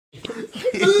Oh.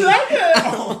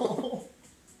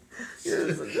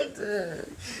 You're such a dick.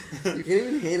 You can't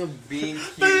even handle being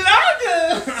cute.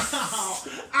 Ow!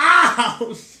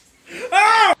 Ow!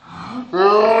 Ow!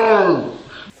 Ow!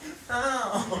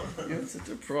 Ow! You have such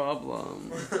a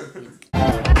problem.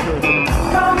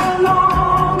 Come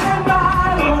along and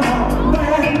ride on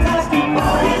fantastic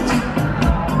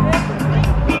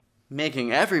voyage.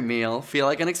 Making every meal feel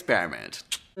like an experiment.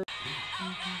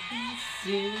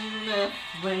 You left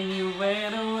when you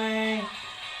went away.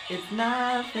 It's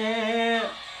not fair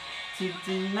to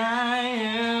deny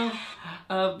you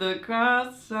of the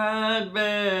cross-eyed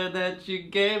bed that you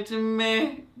gave to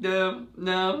me. No,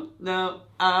 no, no,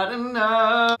 I don't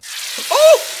know.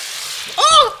 Oh!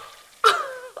 Oh!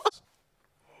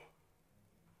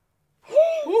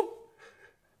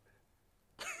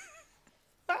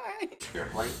 Your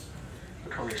flight,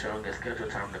 currently showing a scheduled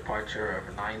time departure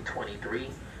of 9:23,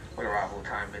 with arrival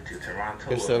time into Toronto.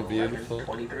 You're so beautiful.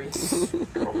 11:23.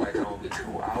 Total flight time will be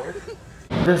 2 hours.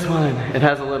 This one, it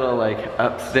has a little like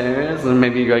upstairs, and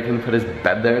maybe you guys can put his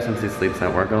bed there since he sleeps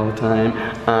at work all the time.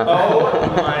 Oh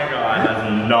my god,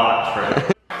 that's not true.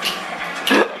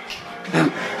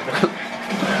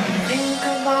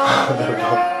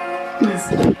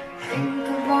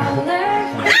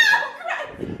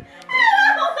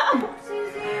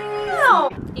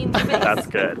 That's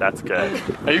good, that's good.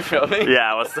 Are you filming?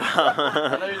 Yeah, what's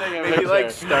up? Maybe like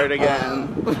start again.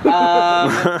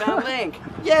 Found Link.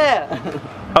 Yeah.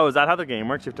 Oh, is that how the game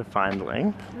works? You have to find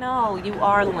Link? No, you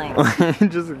are Link.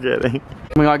 Just kidding.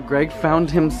 Oh my god, Greg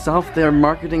found himself. They're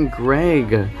marketing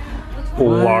Greg.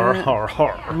 Har, har,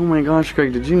 har. Oh my gosh,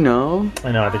 Greg, did you know?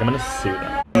 I know, I think I'm gonna sue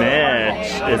them.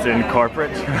 Mitch is in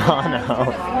corporate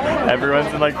Toronto.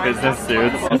 Everyone's in like business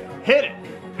suits. Hit it!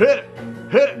 Hit it!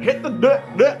 Hit it! Hit the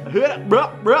hit it!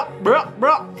 Bruh, bruh, bruh,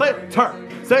 bruh. Say turn!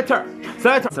 Say turn!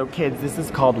 Say turn! So kids, this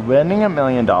is called winning $1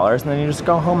 million, and then you just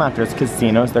go home after. It's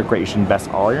casinos, they're great. You should invest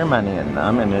all your money in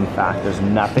them, and in fact, there's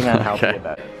nothing unhealthy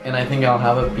about it. And I think I'll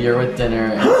have a beer with dinner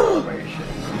and celebration.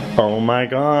 Oh my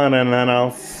god, and then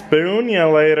I'll spoon you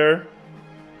later.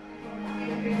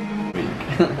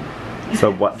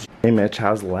 So what? Hey Mitch,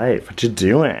 how's life? What you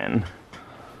doing?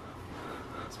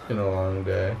 It's been a long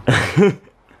day.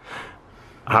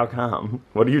 How come?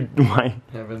 What are you why?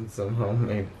 Having some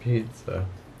homemade pizza.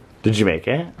 Did you make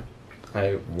it?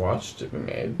 I watched it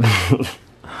made.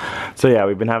 So yeah,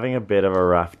 we've been having a bit of a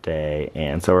rough day,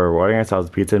 and so we're rewarding ourselves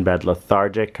pizza in bed,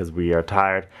 lethargic because we are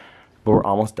tired, but we're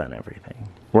almost done everything.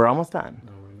 We're almost done.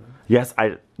 No, we're not. Yes,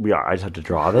 we are. I just have to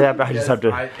draw the episode. I just have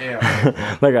to. I am.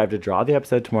 Like I have to draw the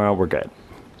episode tomorrow. We're good.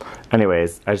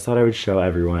 Anyways, I just thought I would show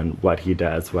everyone what he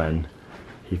does when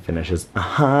he finishes a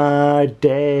hard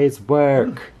day's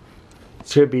work.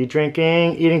 Should be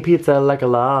drinking, eating pizza like a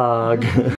log.